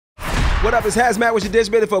What up, it's HazMatt with your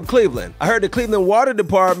dish minute from Cleveland. I heard the Cleveland Water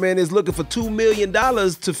Department is looking for $2 million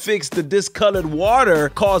to fix the discolored water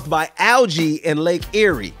caused by algae in Lake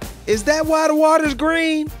Erie. Is that why the water's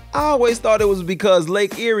green? I always thought it was because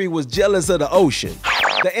Lake Erie was jealous of the ocean.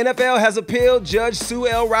 The NFL has appealed Judge Sue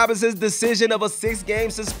L. Robinson's decision of a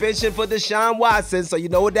 6-game suspension for Deshaun Watson, so you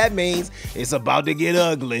know what that means. It's about to get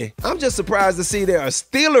ugly. I'm just surprised to see there are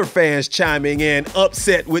Steeler fans chiming in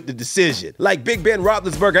upset with the decision. Like Big Ben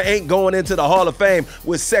Roethlisberger ain't going into the Hall of Fame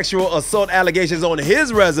with sexual assault allegations on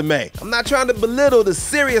his resume. I'm not trying to belittle the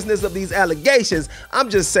seriousness of these allegations.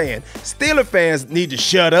 I'm just saying, Steeler fans need to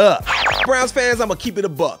shut up. Browns fans, I'm gonna keep it a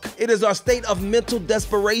buck. It is our state of mental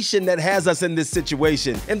desperation that has us in this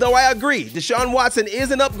situation. And though I agree, Deshaun Watson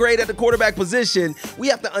is an upgrade at the quarterback position, we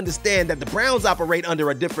have to understand that the Browns operate under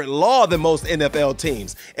a different law than most NFL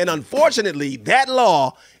teams. And unfortunately, that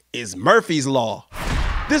law is Murphy's Law.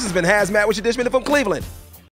 This has been HazMatt with your dish minute from Cleveland.